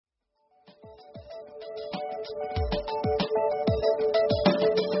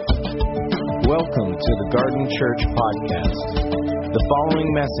Welcome to the Garden Church Podcast. The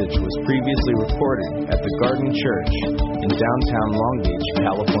following message was previously recorded at the Garden Church in downtown Long Beach,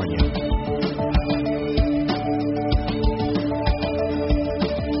 California.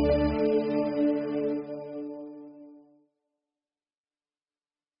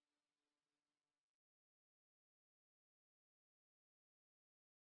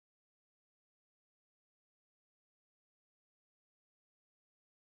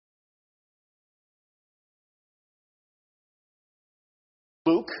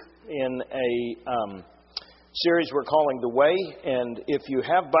 Luke in a series we're calling The Way, and if you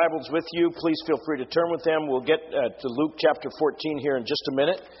have Bibles with you, please feel free to turn with them. We'll get to Luke chapter 14 here in just a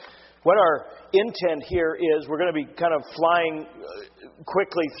minute. What our intent here is, we're going to be kind of flying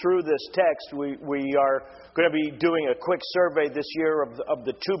quickly through this text. We are going to be doing a quick survey this year of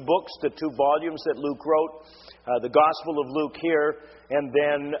the two books, the two volumes that Luke wrote, the Gospel of Luke here, and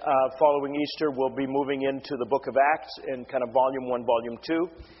then following Easter, we'll be moving into the book of Acts in kind of volume 1, volume 2.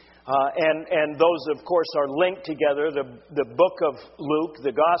 And those, of course, are linked together. The book of Luke,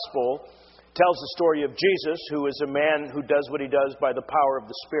 the Gospel, tells the story of Jesus, who is a man who does what he does by the power of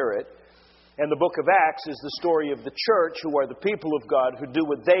the Spirit. And the book of Acts is the story of the church, who are the people of God who do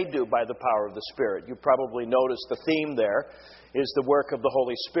what they do by the power of the Spirit. You probably noticed the theme there is the work of the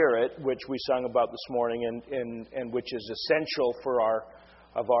Holy Spirit, which we sung about this morning, and which is essential for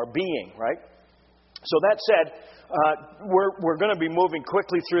our being, right? So that said, we're going to be moving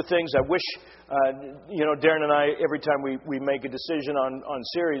quickly through things. I wish, Darren and I, every time we make a decision on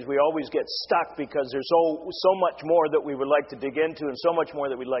series, we always get stuck because there's so much more that we would like to dig into and so much more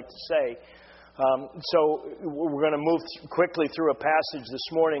that we'd like to say. So we're going to move quickly through a passage this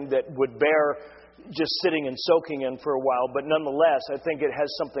morning that would bear just sitting and soaking in for a while, but nonetheless, I think it has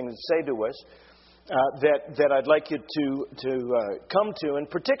something to say to us that I'd like you to come to, and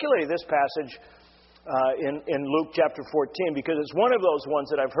particularly this passage in Luke chapter 14, because it's one of those ones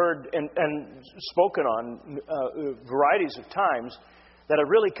that I've heard and spoken on varieties of times that I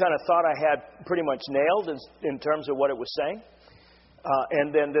really kind of thought I had pretty much nailed in terms of what it was saying.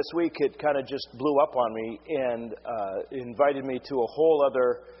 And then this week it kind of just blew up on me and invited me to a whole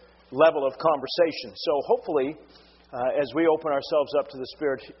other level of conversation. So hopefully, as we open ourselves up to the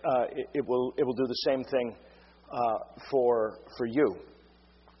Spirit, it will do the same thing for you.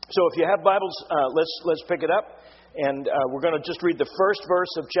 So if you have Bibles, let's pick it up, and we're going to just read the first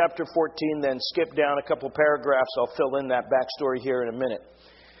verse of chapter 14, then skip down a couple paragraphs. I'll fill in that backstory here in a minute.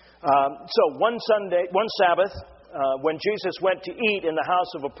 So one Sabbath, when Jesus went to eat in the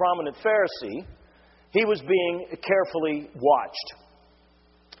house of a prominent Pharisee, he was being carefully watched.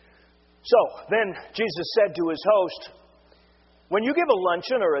 So then Jesus said to his host, "When you give a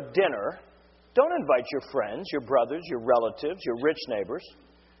luncheon or a dinner, don't invite your friends, your brothers, your relatives, your rich neighbors.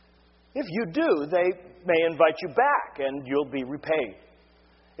 If you do, they may invite you back and you'll be repaid.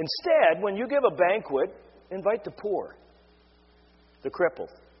 Instead, when you give a banquet, invite the poor, the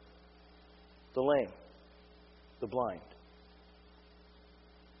crippled, the lame, the blind,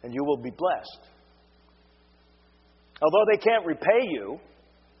 and you will be blessed. Although they can't repay you,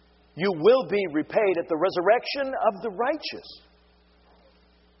 you will be repaid at the resurrection of the righteous."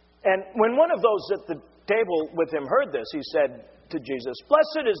 And when one of those at the table with him heard this, he said to Jesus,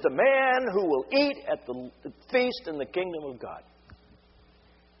 "Blessed is the man who will eat at the feast in the kingdom of God."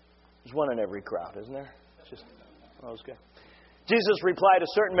 There's one in every crowd, isn't there? That was good. Jesus replied, "A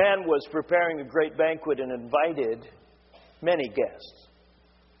certain man was preparing a great banquet and invited many guests.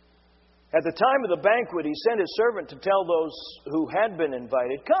 At the time of the banquet, he sent his servant to tell those who had been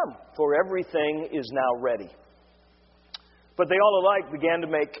invited, 'Come, for everything is now ready.' But they all alike began to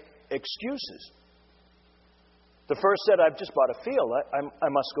make excuses. The first said, 'I've just bought a field. I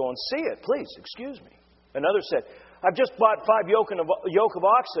must go and see it. Please, excuse me.' Another said, 'I've just bought 5 yoke of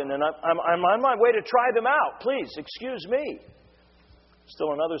oxen, and I'm on my way to try them out. Please, excuse me.'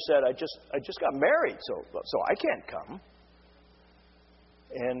 Still another said, I just got married, so I can't come.'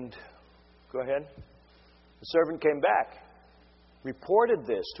 And go ahead. The servant came back, reported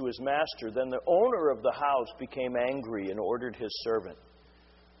this to his master. Then the owner of the house became angry and ordered his servant,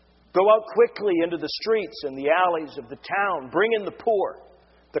 'Go out quickly into the streets and the alleys of the town. Bring in the poor,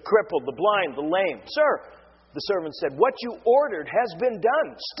 the crippled, the blind, the lame.' 'Sir,' the servant said, 'what you ordered has been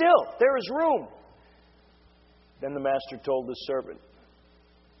done. Still, there is room.' Then the master told his servant,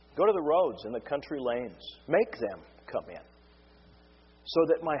 'Go to the roads and the country lanes. Make them come in, so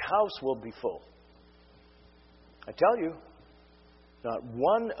that my house will be full. I tell you, not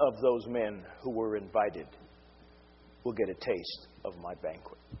one of those men who were invited will get a taste of my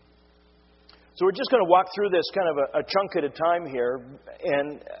banquet.'" So we're just going to walk through this kind of a chunk at a time here.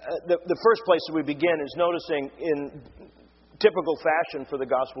 And the first place that we begin is noticing, in typical fashion for the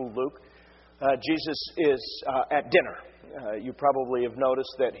Gospel of Luke, Jesus is at dinner. You probably have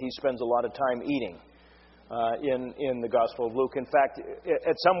noticed that he spends a lot of time eating in the Gospel of Luke. In fact,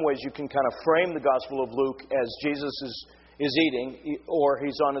 at some ways you can kind of frame the Gospel of Luke as Jesus is eating, or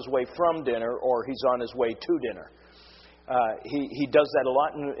he's on his way from dinner, or he's on his way to dinner. He does that a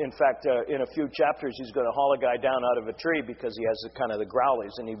lot. In fact, in a few chapters, he's going to haul a guy down out of a tree because he has kind of the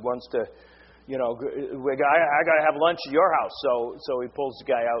growlies, and he wants to, I got to have lunch at your house. So he pulls the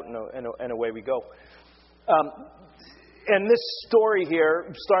guy out, and away we go. And this story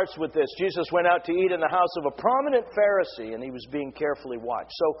here starts with this. Jesus went out to eat in the house of a prominent Pharisee, and he was being carefully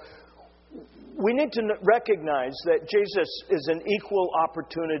watched. So we need to recognize that Jesus is an equal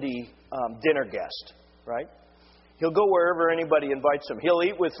opportunity dinner guest, right? He'll go wherever anybody invites him. He'll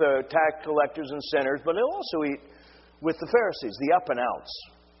eat with tax collectors and sinners, but he'll also eat with the Pharisees, the up and outs,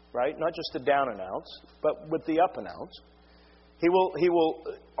 right? Not just the down and outs, but with the up and outs. He will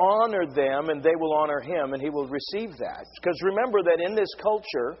honor them, and they will honor him, and he will receive that. Because remember that in this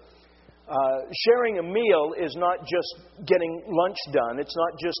culture, sharing a meal is not just getting lunch done. It's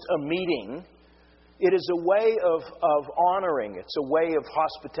not just a meeting. It is a way of honoring. It's a way of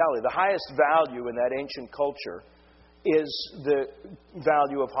hospitality. The highest value in that ancient culture is the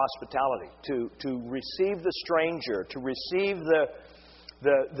value of hospitality, to receive the stranger, to receive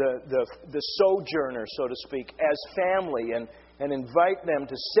the sojourner, so to speak, as family, and invite them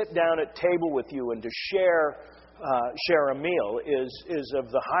to sit down at table with you and to share a meal is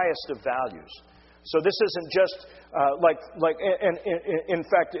of the highest of values. So this isn't just and in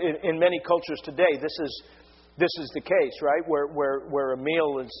fact, in many cultures today, this is the case, right? Where a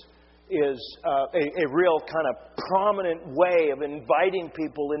meal is a real kind of prominent way of inviting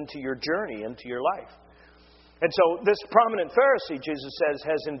people into your journey, into your life. And so this prominent Pharisee, Jesus says,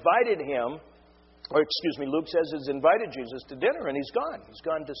 has invited him, Luke says has invited Jesus to dinner, and he's gone. He's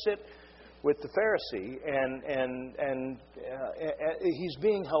gone to sit with the Pharisee, and he's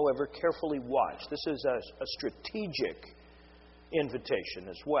being, however, carefully watched. This is a strategic invitation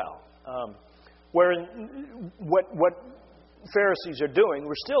as well. Where what Pharisees are doing,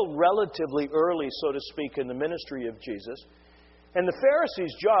 we're still relatively early, so to speak, in the ministry of Jesus. And the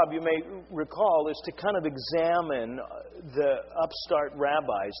Pharisees' job, you may recall, is to kind of examine the upstart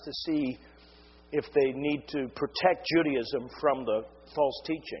rabbis to see if they need to protect Judaism from the false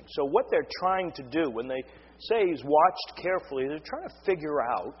teaching. So what they're trying to do when they say he's watched carefully, they're trying to figure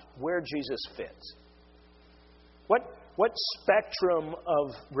out where Jesus fits. What spectrum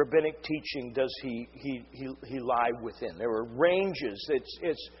of rabbinic teaching does he lie within? There are ranges.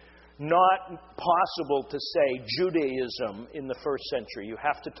 It's not possible to say Judaism in the first century. You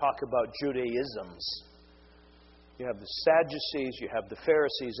have to talk about Judaisms. You have the Sadducees, you have the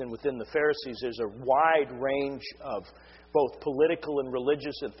Pharisees, and within the Pharisees there's a wide range of both political and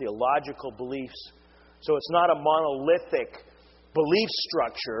religious and theological beliefs. So it's not a monolithic belief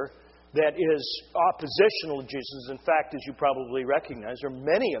structure that is oppositional to Jesus. In fact, as you probably recognize, there are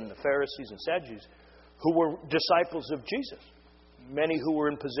many of the Pharisees and Sadducees who were disciples of Jesus. Many who were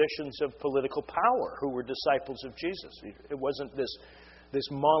in positions of political power who were disciples of Jesus. It wasn't this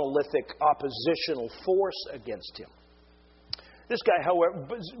monolithic oppositional force against him. This guy,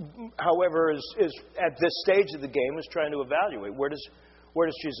 however, is at this stage of the game is trying to evaluate where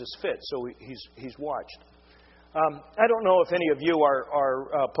does Jesus fit. So he's watched. I don't know if any of you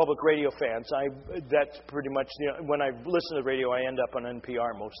are public radio fans. That's pretty much when I listen to the radio, I end up on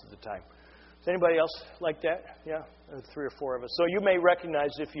NPR most of the time. Is anybody else like that? Yeah, 3 or 4 of us. So you may recognize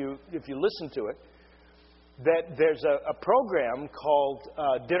if you listen to it that there's a program called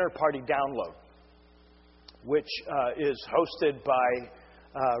Dinner Party Download, which is hosted by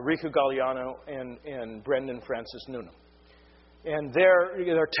Rico Galliano and Brendan Francis Noonan. And their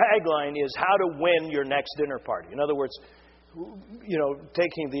tagline is how to win your next dinner party. In other words,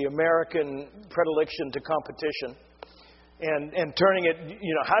 taking the American predilection to competition and turning it,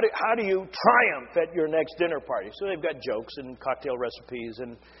 how do you triumph at your next dinner party? So they've got jokes and cocktail recipes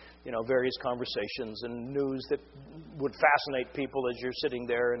and various conversations and news that would fascinate people as you're sitting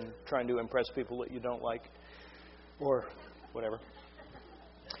there and trying to impress people that you don't like or whatever.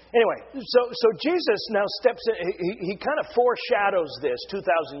 Anyway, so Jesus now steps in. He kind of foreshadows this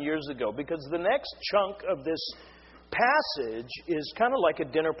 2,000 years ago, because the next chunk of this passage is kind of like a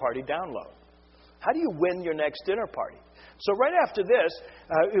dinner party download. How do you win your next dinner party? So right after this,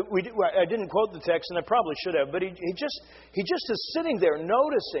 I didn't quote the text, and I probably should have, but he just is sitting there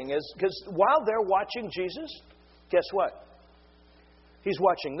noticing, because while they're watching Jesus, guess what? He's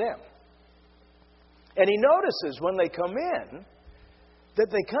watching them. And he notices when they come in that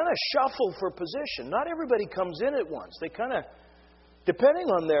they kind of shuffle for position. Not everybody comes in at once. They kind of, depending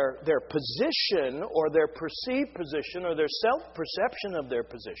on their position or their perceived position or their self-perception of their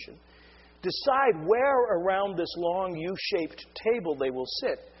position, decide where around this long U-shaped table they will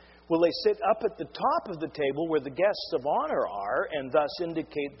sit. Will they sit up at the top of the table where the guests of honor are and thus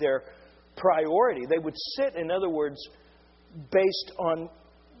indicate their priority? They would sit, in other words, based on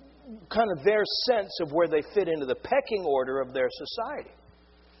kind of their sense of where they fit into the pecking order of their society.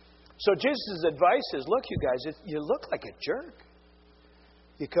 So Jesus' advice is, look, you guys, you look like a jerk.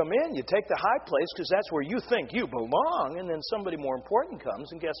 You come in, you take the high place because that's where you think you belong, and then somebody more important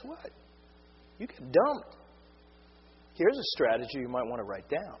comes, and guess what? You get dumped. Here's a strategy you might want to write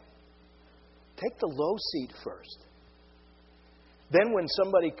down. Take the low seat first. Then when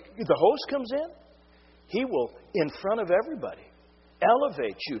the host comes in, he will, in front of everybody,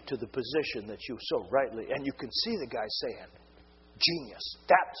 elevate you to the position that you so rightly, and you can see the guy saying, genius.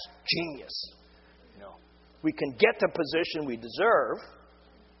 That's genius. We can get the position we deserve,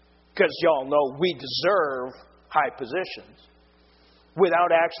 because y'all know we deserve high positions,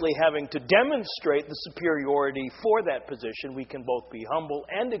 without actually having to demonstrate the superiority for that position. We can both be humble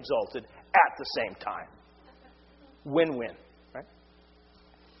and exalted at the same time. Win-win, right?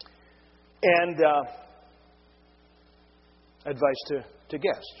 And advice to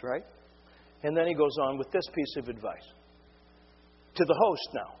guests, right? And then he goes on with this piece of advice. To the host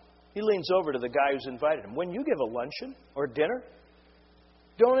now. He leans over to the guy who's invited him. When you give a luncheon or dinner,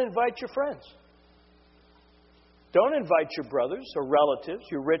 don't invite your friends. Don't invite your brothers or relatives,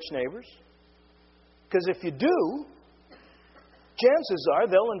 your rich neighbors. Because if you do, chances are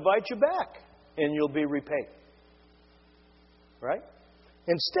they'll invite you back and you'll be repaid. Right?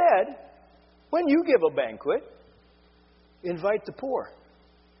 Instead, when you give a banquet, invite the poor,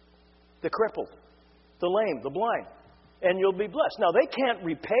 the crippled, the lame, the blind, and you'll be blessed. Now, they can't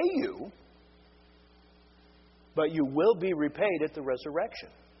repay you, but you will be repaid at the resurrection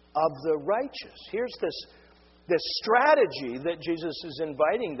of the righteous. Here's this strategy that Jesus is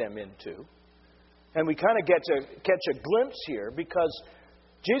inviting them into. And we kind of get to catch a glimpse here because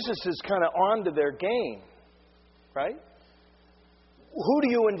Jesus is kind of on to their game, right? Who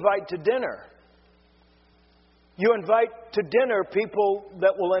do you invite to dinner? You invite to dinner people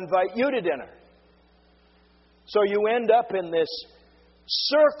that will invite you to dinner. So you end up in this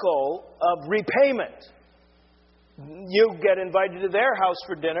circle of repayment. You get invited to their house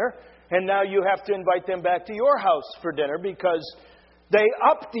for dinner, and now you have to invite them back to your house for dinner because they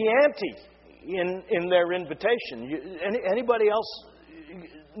upped the ante in their invitation. Anybody else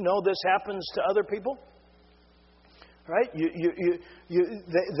know this happens to other people? Right? They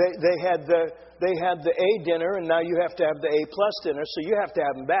had the A dinner, and now you have to have the A plus dinner. So you have to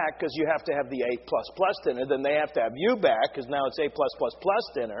have them back because you have to have the A plus plus dinner. Then they have to have you back because now it's A plus plus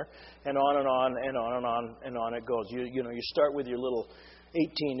plus dinner, and on and on and on and on and on it goes. You start with your little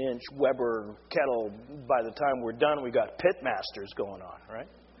 18-inch Weber kettle. By the time we're done, we got pit masters going on, right?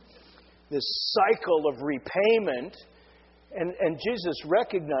 This cycle of repayment. And Jesus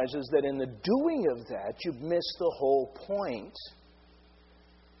recognizes that in the doing of that, you've missed the whole point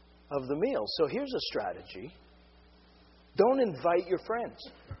of the meal. So here's a strategy. Don't invite your friends.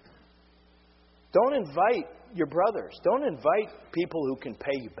 Don't invite your brothers. Don't invite people who can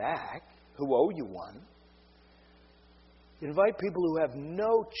pay you back, who owe you one. Invite people who have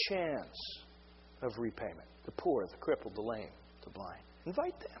no chance of repayment. The poor, the crippled, the lame, the blind.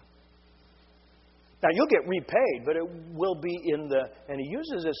 Invite them. Now, you'll get repaid, but it will be and he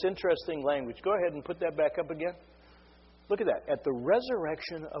uses this interesting language. Go ahead and put that back up again. Look at that. At the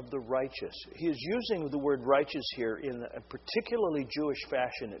resurrection of the righteous. He is using the word righteous here in a particularly Jewish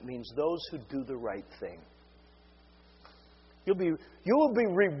fashion. It means those who do the right thing. You will be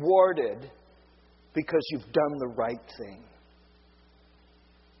rewarded because you've done the right thing.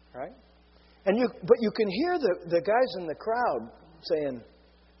 Right? But you can hear the guys in the crowd saying,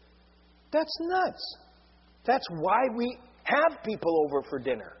 that's nuts. That's why we have people over for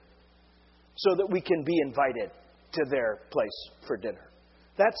dinner. So that we can be invited to their place for dinner.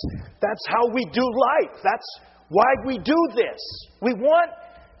 That's how we do life. That's why we do this. We want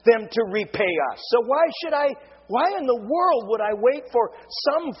them to repay us. So why in the world would I wait for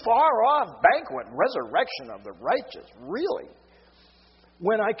some far off banquet, resurrection of the righteous, really,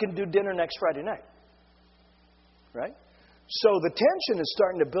 when I can do dinner next Friday night? Right? So the tension is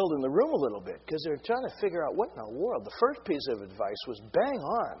starting to build in the room a little bit because they're trying to figure out what in the world. The first piece of advice was bang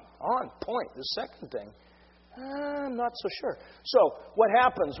on point. The second thing, I'm not so sure. So what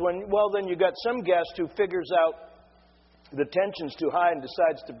happens then you got some guest who figures out the tension's too high and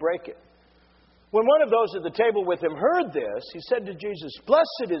decides to break it. When one of those at the table with him heard this, he said to Jesus,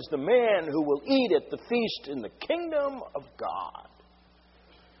 "Blessed is the man who will eat at the feast in the kingdom of God."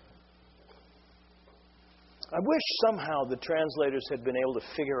 I wish somehow the translators had been able to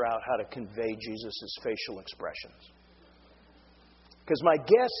figure out how to convey Jesus' facial expressions. Because my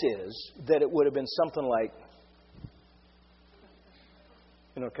guess is that it would have been something like,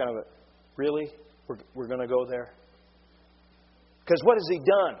 kind of a, really? We're going to go there? Because what has he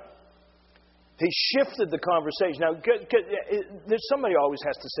done? He shifted the conversation. Now, there's somebody always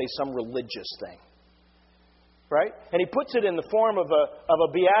has to say some religious thing. Right? And he puts it in the form of a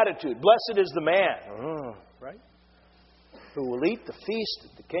beatitude. Blessed is the man. Right? Who will eat the feast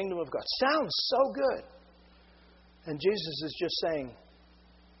of the kingdom of God. Sounds so good. And Jesus is just saying,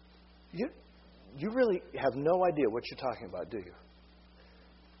 you really have no idea what you're talking about, do you?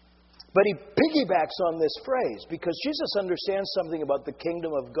 But he piggybacks on this phrase because Jesus understands something about the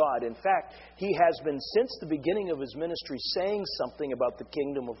kingdom of God. In fact, he has been since the beginning of his ministry saying something about the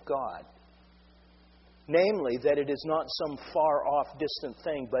kingdom of God. Namely, that it is not some far off distant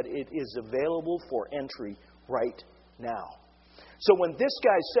thing, but it is available for entry right now. So when this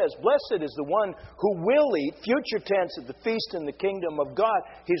guy says, "Blessed is the one who will eat," future tense, at the feast in the kingdom of God,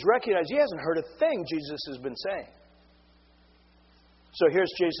 he's recognized he hasn't heard a thing Jesus has been saying. So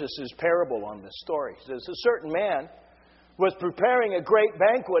here's Jesus' parable on this story. He says, "A certain man was preparing a great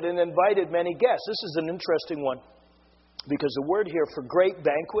banquet and invited many guests." This is an interesting one because the word here for great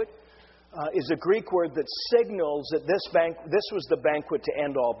banquet is a Greek word that signals that this was the banquet to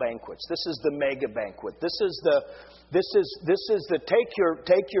end all banquets. This is the mega banquet. This is the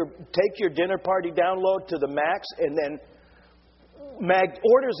take your dinner party download to the max, and then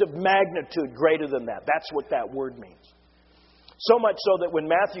orders of magnitude greater than that. That's what that word means. So much so that when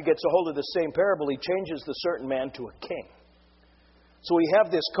Matthew gets a hold of the same parable, he changes the certain man to a king. So we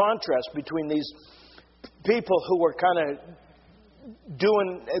have this contrast between these people who were kind of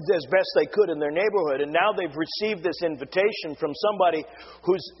doing as best they could in their neighborhood, and now they've received this invitation from somebody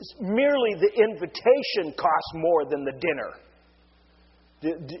who's merely the invitation costs more than the dinner.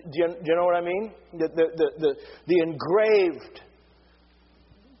 Do you know what I mean? The engraved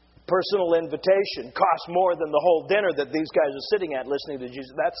personal invitation costs more than the whole dinner that these guys are sitting at listening to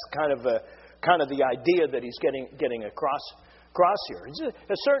Jesus. That's kind of the idea that he's getting across here. He's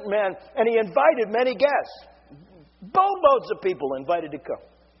a certain man, and he invited many guests. Boatloads of people invited to come.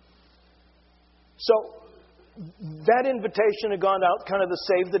 So that invitation had gone out, kind of the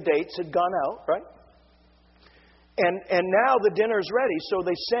save the dates had gone out, right? And now the dinner's ready, so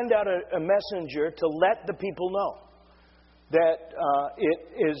they send out a messenger to let the people know that it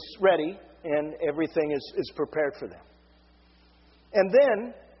is ready and everything is prepared for them. And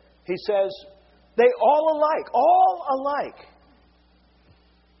then he says, they all alike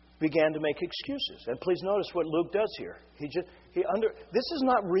began to make excuses. And please notice what Luke does here. This is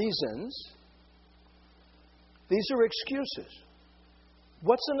not reasons. These are excuses.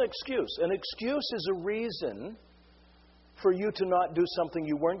 What's an excuse? An excuse is a reason for you to not do something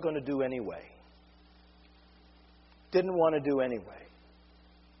you weren't going to do anyway. Didn't want to do anyway.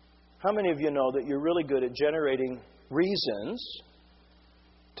 How many of you know that you're really good at generating reasons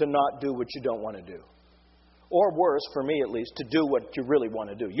to not do what you don't want to do? Or worse, for me at least, to do what you really want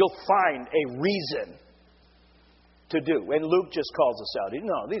to do. You'll find a reason to do. And Luke just calls us out.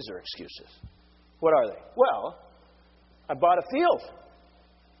 No, these are excuses. What are they? Well, I bought a field.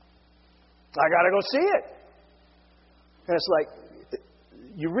 I got to go see it. And it's like,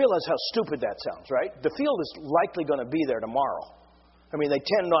 you realize how stupid that sounds, right? The field is likely going to be there tomorrow. I mean, they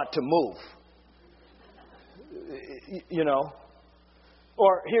tend not to move. You know.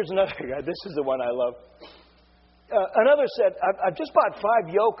 Or here's another guy. This is the one I love. Another said, I've just bought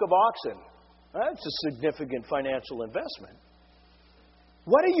 5 yoke of oxen. That's a significant financial investment.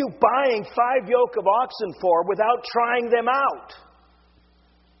 What are you buying 5 yoke of oxen for without trying them out?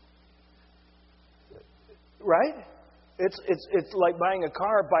 Right? It's like buying a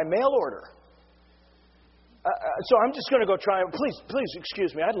car by mail order. So I'm just going to go try. Please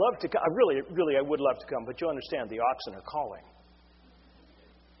excuse me. I'd love to come. I would love to come, but you understand the oxen are calling.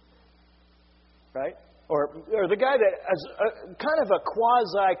 Right? Or the guy that has kind of a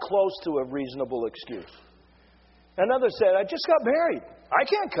quasi close to a reasonable excuse. Another said, I just got married. I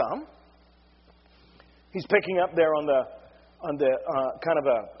can't come. He's picking up there on the kind of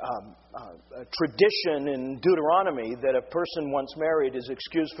a tradition in Deuteronomy that a person once married is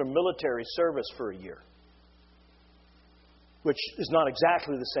excused from military service for a year. Which is not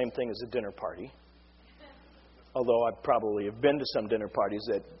exactly the same thing as a dinner party. Although I probably have been to some dinner parties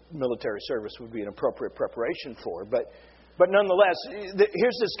that military service would be an appropriate preparation for. But But nonetheless,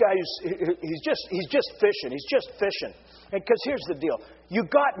 here's this guy he's just fishing. He's just fishing. And because here's the deal. You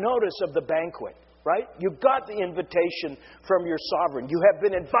got notice of the banquet, right? You got the invitation from your sovereign. You have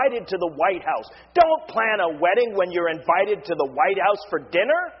been invited to the White House. Don't plan a wedding when you're invited to the White House for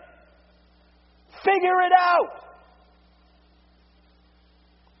dinner. Figure it out.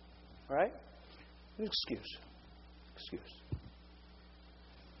 Right? Excuse.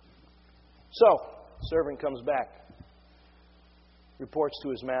 So, servant comes back. Reports to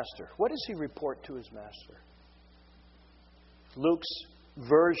his master. What does he report to his master? Luke's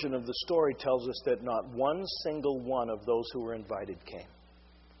version of the story tells us that not one single one of those who were invited came.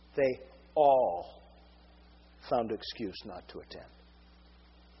 They all found excuse not to attend.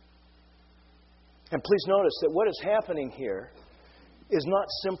 And please notice that what is happening here is not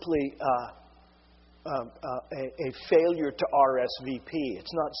simply a failure to RSVP.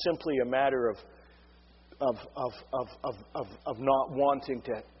 It's not simply a matter of not wanting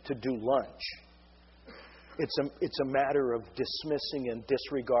to do lunch. It's a matter of dismissing and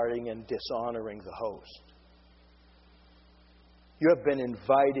disregarding and dishonoring the host. You have been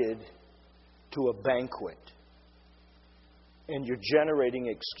invited to a banquet, and you're generating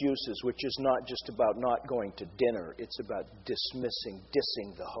excuses, which is not just about not going to dinner. It's about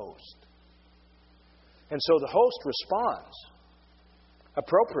dissing the host. And so the host responds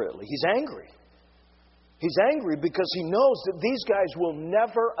appropriately. He's angry. He's angry because he knows that these guys will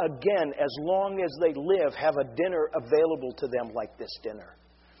never again, as long as they live, have a dinner available to them like this dinner.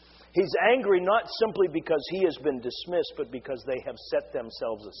 He's angry not simply because he has been dismissed, but because they have set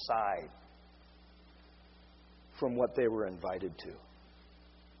themselves aside from what they were invited to.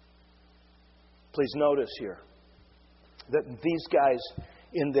 Please notice here that these guys,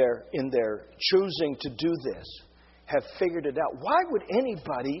 in their choosing to do this, have figured it out. Why would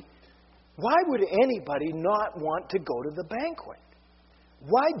anybody not want to go to the banquet?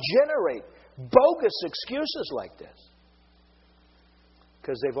 Why generate bogus excuses like this?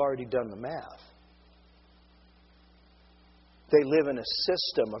 Because they've already done the math. They live in a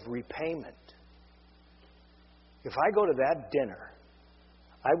system of repayment. If I go to that dinner,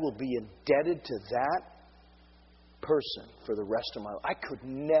 I will be indebted to that person for the rest of my life. I could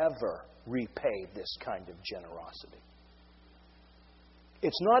never repay this kind of generosity.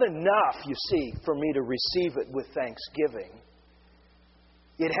 It's not enough, you see, for me to receive it with thanksgiving.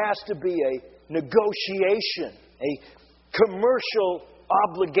 It has to be a negotiation, a commercial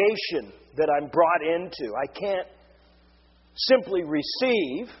obligation that I'm brought into. I can't simply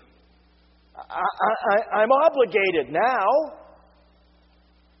receive. I'm obligated now.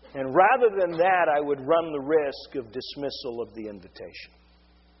 And rather than that, I would run the risk of dismissal of the invitation.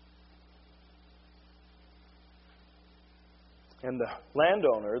 And the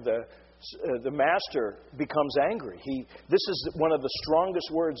landowner, the master, becomes angry. This is one of the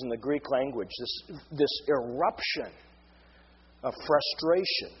strongest words in the Greek language, this eruption of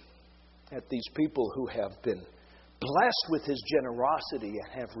frustration at these people who have been blessed with his generosity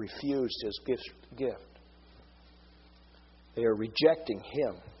and have refused his gift. They are rejecting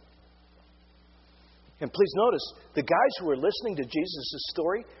him. And please notice, the guys who are listening to Jesus'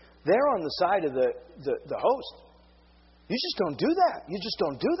 story, they're on the side of the host. You just don't do that. You just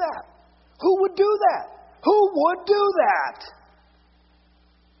don't do that. Who would do that? Who would do that?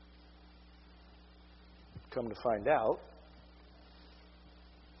 Come to find out,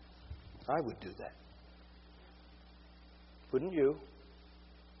 I would do that. Wouldn't you?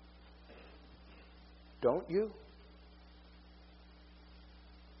 Don't you?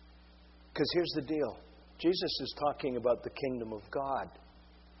 Because here's the deal. Jesus is talking about the kingdom of God.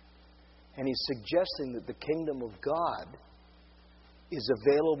 And he's suggesting that the kingdom of God is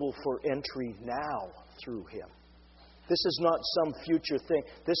available for entry now through him. This is not some future thing.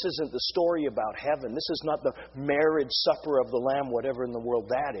 This isn't the story about heaven. This is not the marriage supper of the Lamb, whatever in the world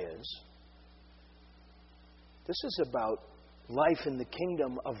that is. This is about life in the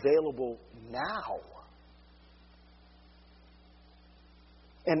kingdom available now.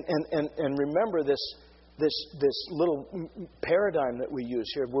 And remember this little paradigm that we use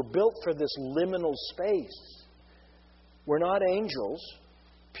here. We're built for this liminal space. We're not angels,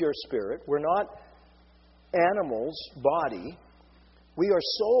 pure spirit. We're not animals, body. We are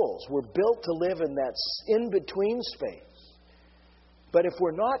souls. We're built to live in that in-between space. But if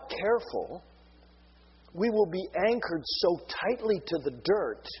we're not careful, we will be anchored so tightly to the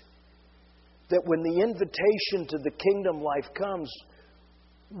dirt that when the invitation to the kingdom life comes,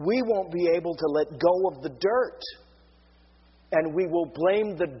 we won't be able to let go of the dirt. And we will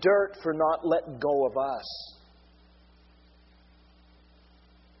blame the dirt for not letting go of us.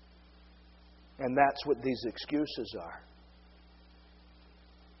 And that's what these excuses are.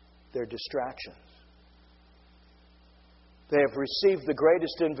 They're distractions. They have received the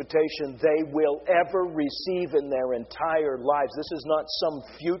greatest invitation they will ever receive in their entire lives. This is not some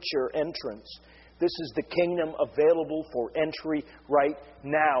future entrance. This is the kingdom available for entry right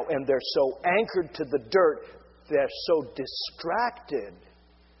now. And they're so anchored to the dirt, they're so distracted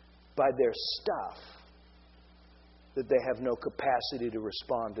by their stuff that they have no capacity to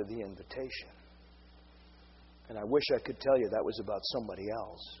respond to the invitation. And I wish I could tell you that was about somebody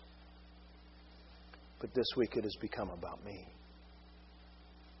else. But this week it has become about me.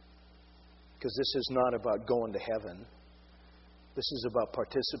 Because this is not about going to heaven. This is about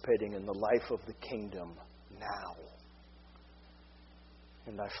participating in the life of the kingdom now.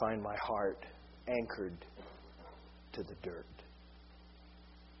 And I find my heart anchored to the dirt.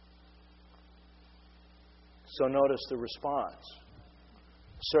 So notice the response.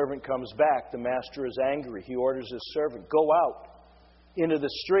 The servant comes back. The master is angry. He orders his servant, go out into the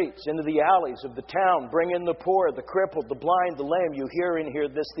streets, into the alleys of the town. Bring in the poor, the crippled, the blind, the lame. You hear in here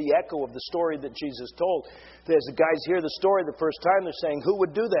this, the echo of the story that Jesus told. As the guys hear the story the first time, they're saying, who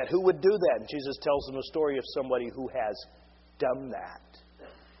would do that? Who would do that? And Jesus tells them a story of somebody who has done that.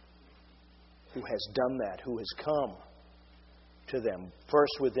 Who has done that. Who has come to them.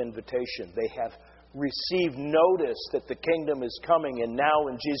 First with invitation. They have received notice that the kingdom is coming, and now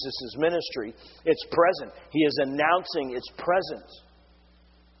in Jesus' ministry, it's present. He is announcing its presence.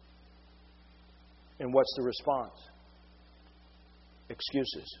 And what's the response?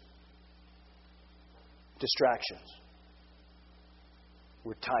 Excuses. Distractions.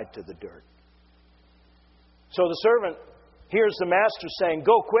 We're tied to the dirt. So the servant hears the master saying,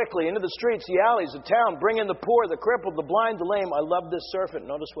 go quickly into the streets, the alleys, the town, bring in the poor, the crippled, the blind, the lame. I love this servant.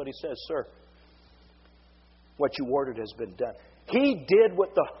 Notice what he says, sir. What you ordered has been done. He did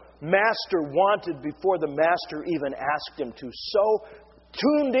what the master wanted before the master even asked him to. So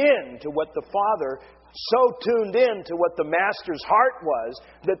tuned in to what the Father, so tuned in to what the master's heart was,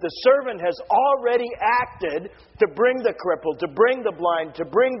 that the servant has already acted to bring the crippled, to bring the blind, to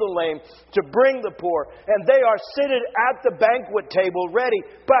bring the lame, to bring the poor. And they are seated at the banquet table ready.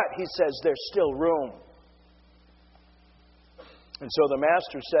 But, he says, there's still room. And so the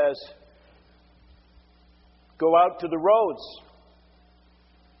master says, go out to the roads.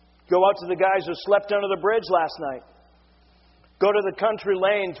 Go out to the guys who slept under the bridge last night. Go to the country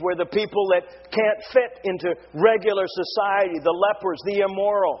lanes where the people that can't fit into regular society, the lepers, the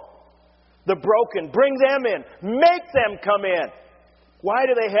immoral, the broken, bring them in. Make them come in. Why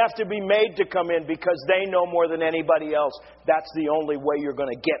do they have to be made to come in? Because they know more than anybody else. That's the only way you're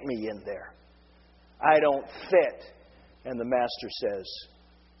going to get me in there. I don't fit. And the master says,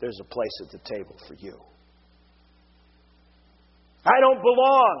 there's a place at the table for you. I don't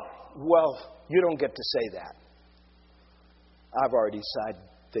belong. Well, you don't get to say that. I've already decided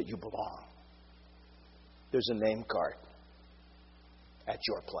that you belong. There's a name card at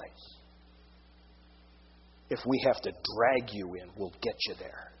your place. If we have to drag you in, we'll get you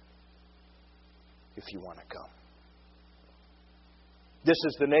there. If you want to come. This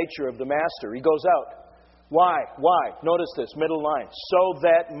is the nature of the master. He goes out. Why? Notice this, middle line. So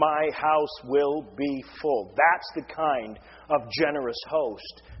that my house will be full. That's the kind of generous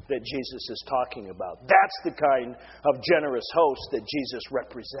host that Jesus is talking about. That's the kind of generous host that Jesus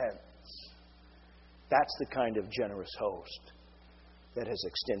represents. That's the kind of generous host that has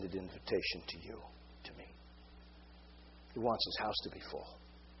extended invitation to you, to me. He wants his house to be full.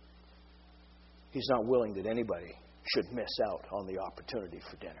 He's not willing that anybody should miss out on the opportunity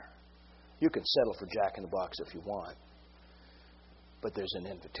for dinner. You can settle for Jack in the Box if you want, but there's an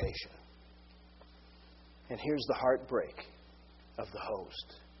invitation. And here's the heartbreak of the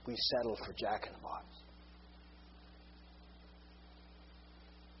host. We settle for Jack in the Box.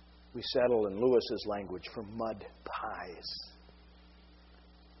 We settle, in Lewis's language, for mud pies.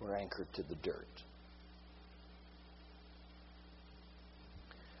 We're anchored to the dirt.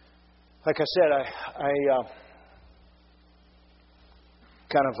 Like I said, I've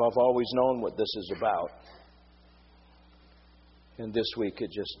always known what this is about. And this week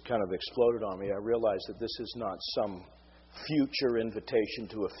it just kind of exploded on me. I realized that this is not some future invitation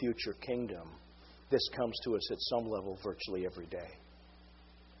to a future kingdom. This comes to us at some level virtually every day.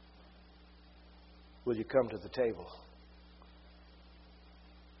 Will you come to the table?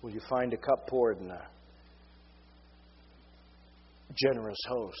 Will you find a cup poured and a generous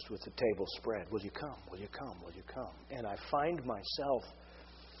host with the table spread? Will you come? Will you come? Will you come? And I find myself,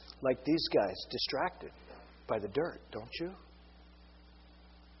 like these guys, distracted by the dirt, don't you?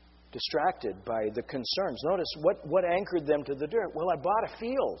 Distracted by the concerns. Notice what anchored them to the dirt. Well, I bought a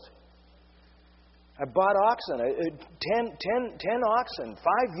field. I bought oxen, 10 oxen, 5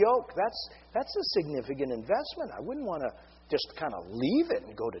 yoke. That's a significant investment. I wouldn't want to just kind of leave it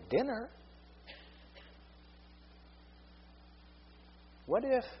and go to dinner. What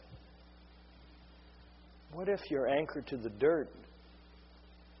if your anchor to the dirt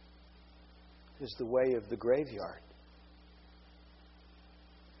is the way of the graveyard?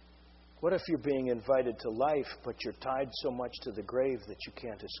 What if you're being invited to life, but you're tied so much to the grave that you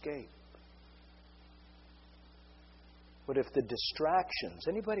can't escape? What if the distractions,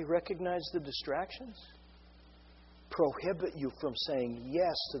 anybody recognize the distractions? Prohibit you from saying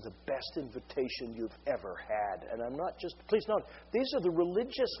yes to the best invitation you've ever had. And I'm not just, please note, these are the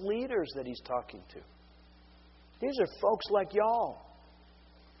religious leaders that he's talking to. These are folks like y'all.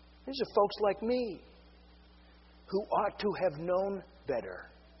 These are folks like me who ought to have known better.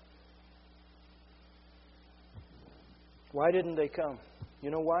 Why didn't they come? You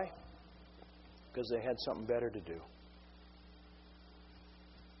know why? Because they had something better to do.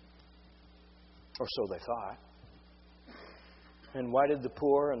 Or so they thought. And why did the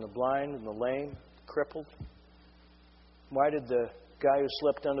poor and the blind and the lame, crippled? Why did the guy who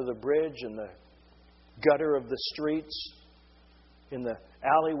slept under the bridge and the gutter of the streets, in the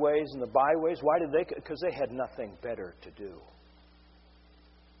alleyways and the byways, why did they? Because they had nothing better to do.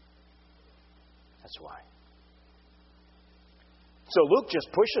 That's why. So Luke just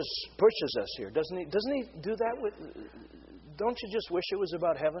pushes us here, doesn't he? Doesn't he do that with? Don't you just wish it was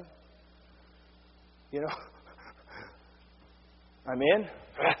about heaven? You know, I'm in.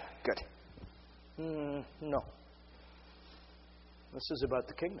 Good. No. This is about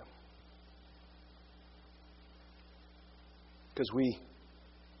the kingdom. Because we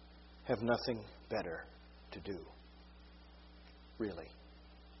have nothing better to do. Really.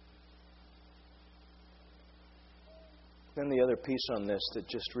 Then the other piece on this that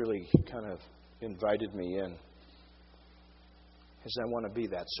just really kind of invited me in is I want to be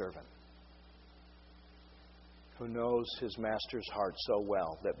that servant who knows his master's heart so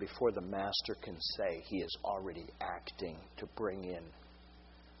well that before the master can say, he is already acting to bring in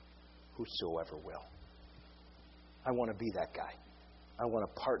whosoever will. I want to be that guy. I want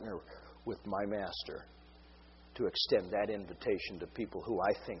to partner with my master to extend that invitation to people who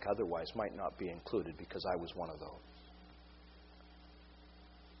I think otherwise might not be included because I was one of those.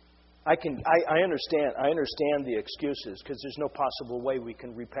 I understand the excuses because there's no possible way we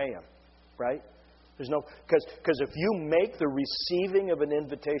can repay him, right? There's no because if you make the receiving of an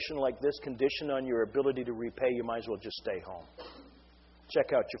invitation like this condition on your ability to repay, you might as well just stay home.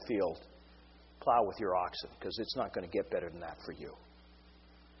 Check out your field, plow with your oxen, because it's not going to get better than that for you.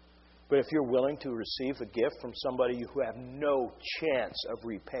 But if you're willing to receive a gift from somebody you have no chance of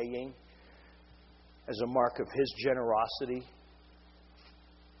repaying as a mark of his generosity,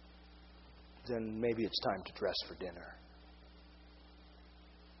 then maybe it's time to dress for dinner.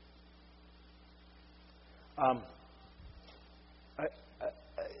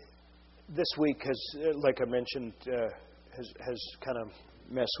 This week has, like I mentioned, has kind of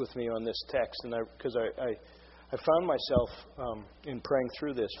messed with me on this text, and because I found myself in praying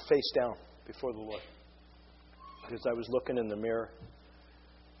through this face down before the Lord, because I was looking in the mirror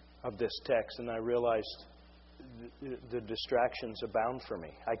of this text, and I realized the distractions abound for me.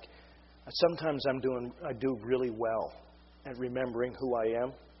 Sometimes I do really well at remembering who I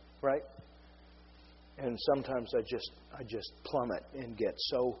am, right? And sometimes I just plummet and get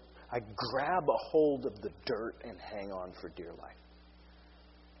so I grab a hold of the dirt and hang on for dear life.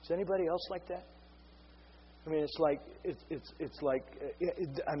 Is anybody else like that? I mean, it's like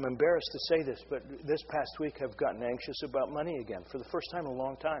I'm embarrassed to say this, but this past week I've gotten anxious about money again for the first time in a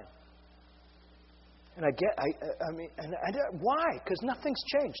long time. And why? Because nothing's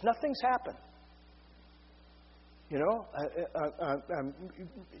changed. Nothing's happened. You know,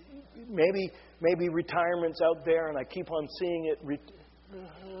 maybe retirement's out there, and I keep on seeing it.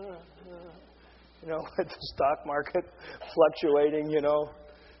 You know, at the stock market fluctuating. You know,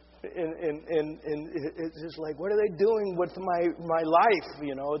 and it's just like, what are they doing with my life?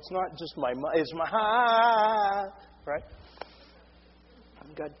 You know, it's not just my it's my right.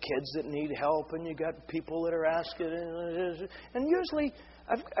 I've got kids that need help, and you got people that are asking, and usually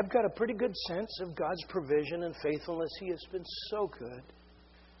I've got a pretty good sense of God's provision and faithfulness. He has been so good.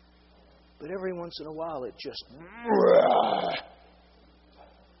 But every once in a while, it just...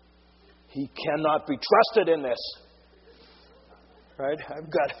 He cannot be trusted in this. Right? I've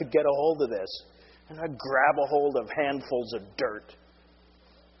got to get a hold of this. And I grab a hold of handfuls of dirt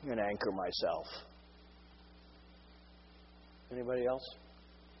and anchor myself. Anybody else?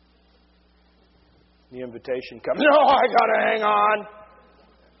 The invitation comes. No, I got to hang on.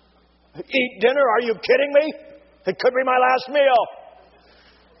 Eat dinner? Are you kidding me? It could be my last meal.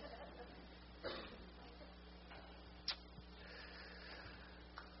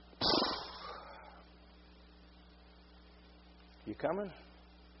 You coming?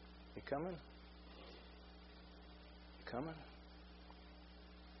 You coming? You coming?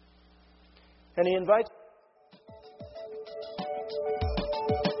 And he invites.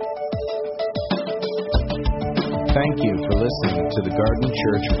 Thank you for listening to the Garden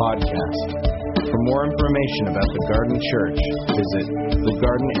Church podcast. For more information about the Garden Church, visit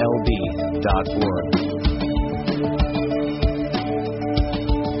thegardενld.org.